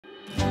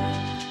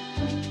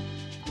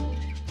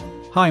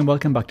Hi and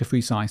welcome back to Free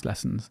Science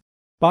Lessons.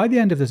 By the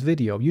end of this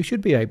video, you should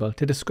be able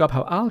to describe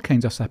how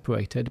alkanes are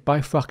separated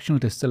by fractional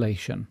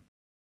distillation.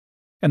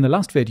 In the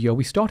last video,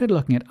 we started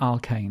looking at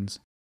alkanes.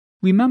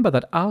 Remember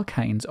that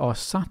alkanes are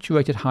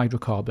saturated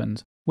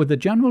hydrocarbons with the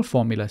general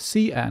formula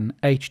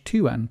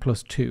CnH2n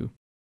plus 2.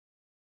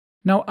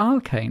 Now,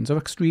 alkanes are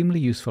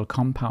extremely useful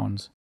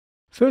compounds.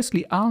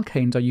 Firstly,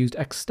 alkanes are used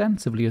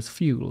extensively as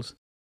fuels,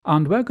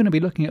 and we're going to be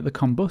looking at the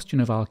combustion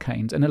of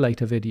alkanes in a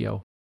later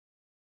video.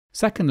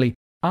 Secondly,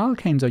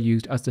 alkanes are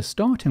used as the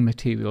starting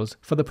materials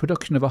for the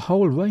production of a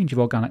whole range of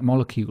organic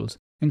molecules,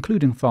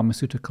 including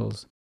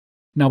pharmaceuticals.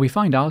 Now, we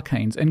find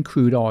alkanes in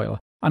crude oil,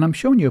 and I'm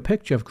showing you a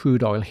picture of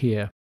crude oil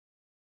here.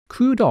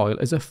 Crude oil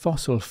is a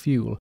fossil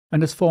fuel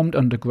and is formed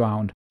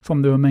underground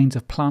from the remains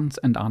of plants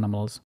and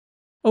animals.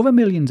 Over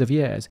millions of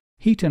years,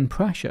 heat and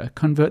pressure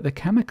convert the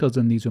chemicals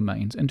in these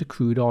remains into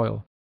crude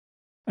oil.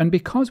 And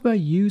because we're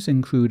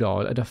using crude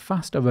oil at a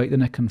faster rate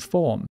than it can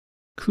form,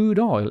 crude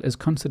oil is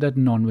considered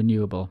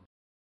non-renewable.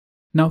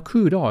 Now,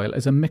 crude oil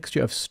is a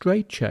mixture of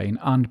straight-chain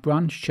and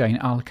branched-chain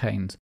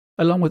alkanes,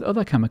 along with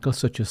other chemicals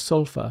such as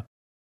sulfur.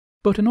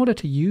 But in order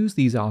to use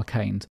these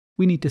alkanes,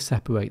 we need to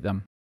separate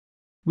them.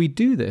 We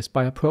do this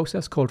by a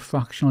process called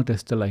fractional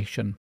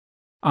distillation.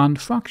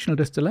 And fractional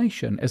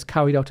distillation is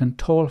carried out in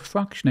tall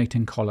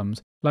fractionating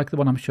columns like the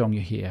one I'm showing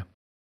you here.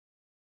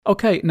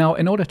 Okay, now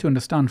in order to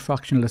understand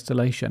fractional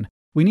distillation,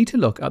 we need to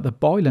look at the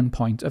boiling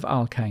point of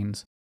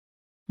alkanes.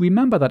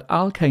 Remember that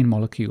alkane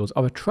molecules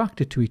are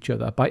attracted to each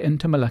other by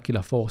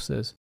intermolecular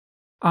forces.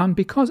 And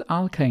because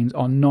alkanes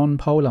are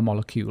non-polar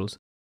molecules,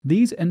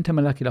 these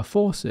intermolecular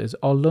forces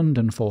are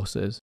London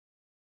forces.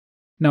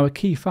 Now, a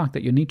key fact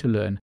that you need to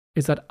learn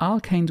is that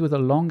alkanes with a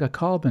longer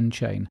carbon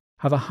chain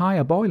have a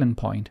higher boiling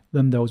point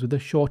than those with a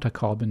shorter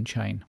carbon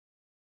chain.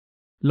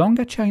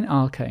 Longer chain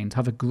alkanes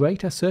have a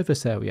greater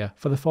surface area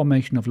for the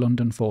formation of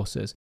London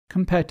forces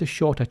compared to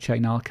shorter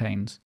chain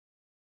alkanes.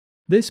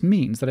 This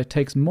means that it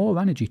takes more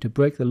energy to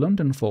break the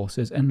London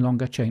forces in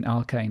longer chain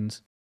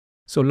alkanes.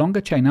 So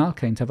longer chain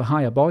alkanes have a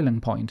higher boiling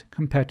point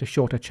compared to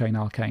shorter chain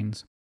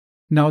alkanes.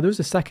 Now,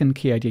 there's a second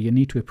key idea you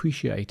need to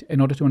appreciate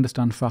in order to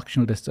understand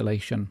fractional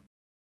distillation.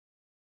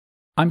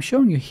 I'm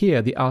showing you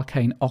here the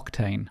alkane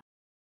octane.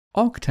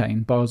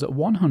 Octane boils at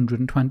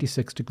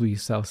 126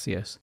 degrees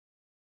Celsius.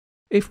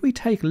 If we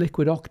take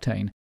liquid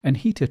octane and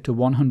heat it to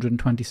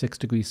 126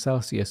 degrees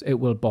Celsius, it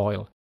will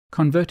boil,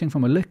 converting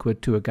from a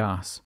liquid to a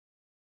gas.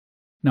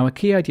 Now, a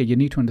key idea you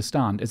need to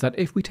understand is that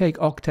if we take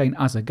octane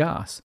as a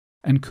gas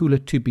and cool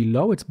it to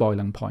below its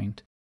boiling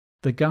point,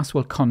 the gas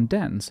will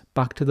condense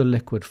back to the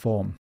liquid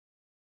form.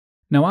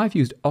 Now, I've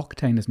used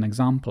octane as an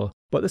example,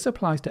 but this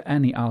applies to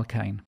any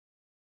alkane.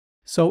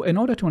 So, in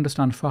order to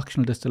understand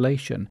fractional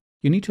distillation,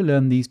 you need to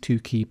learn these two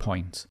key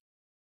points.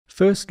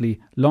 Firstly,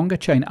 longer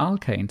chain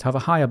alkanes have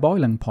a higher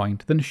boiling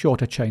point than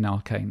shorter chain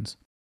alkanes.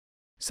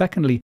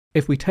 Secondly,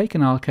 if we take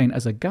an alkane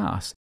as a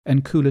gas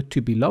and cool it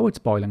to below its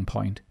boiling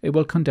point, it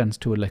will condense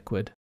to a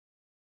liquid.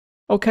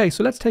 Okay,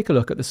 so let's take a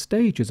look at the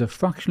stages of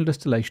fractional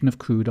distillation of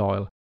crude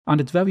oil, and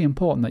it's very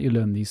important that you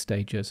learn these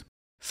stages.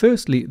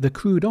 Firstly, the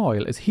crude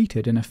oil is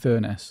heated in a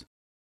furnace.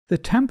 The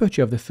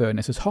temperature of the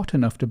furnace is hot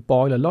enough to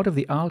boil a lot of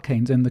the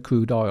alkanes in the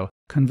crude oil,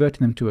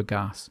 converting them to a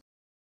gas.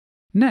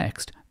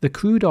 Next, the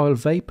crude oil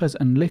vapours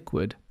and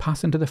liquid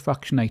pass into the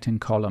fractionating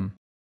column.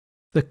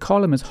 The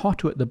column is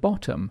hotter at the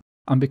bottom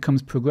and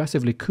becomes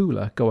progressively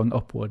cooler going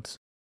upwards.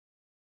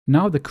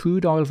 Now the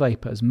crude oil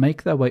vapours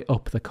make their way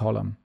up the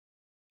column.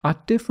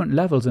 At different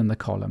levels in the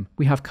column,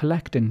 we have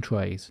collecting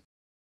trays.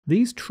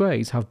 These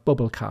trays have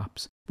bubble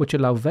caps, which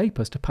allow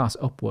vapours to pass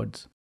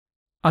upwards.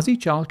 As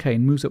each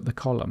alkane moves up the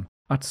column,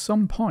 at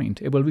some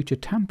point it will reach a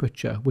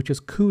temperature which is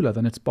cooler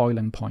than its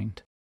boiling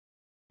point.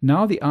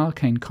 Now the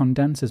alkane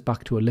condenses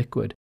back to a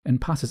liquid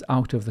and passes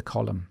out of the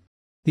column.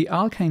 The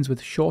alkanes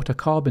with shorter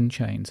carbon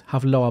chains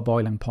have lower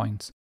boiling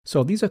points,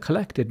 so these are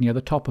collected near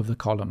the top of the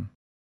column.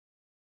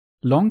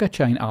 Longer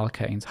chain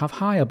alkanes have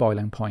higher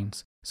boiling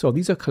points, so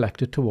these are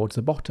collected towards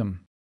the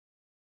bottom.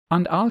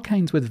 And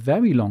alkanes with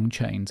very long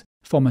chains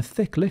form a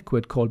thick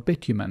liquid called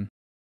bitumen,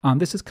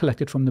 and this is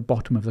collected from the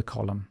bottom of the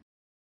column.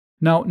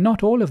 Now,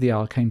 not all of the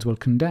alkanes will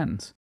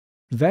condense.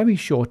 Very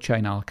short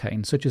chain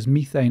alkanes, such as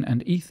methane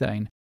and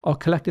ethane, are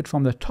collected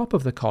from the top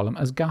of the column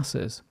as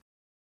gases.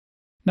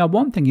 Now,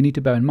 one thing you need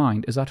to bear in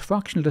mind is that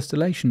fractional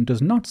distillation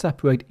does not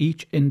separate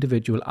each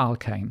individual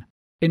alkane.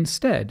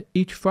 Instead,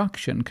 each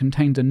fraction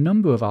contains a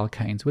number of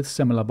alkanes with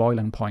similar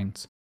boiling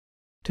points.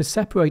 To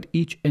separate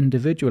each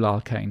individual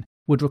alkane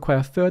would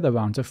require further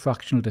rounds of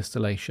fractional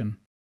distillation.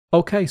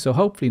 Okay, so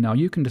hopefully now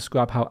you can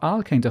describe how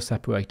alkanes are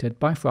separated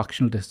by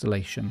fractional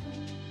distillation.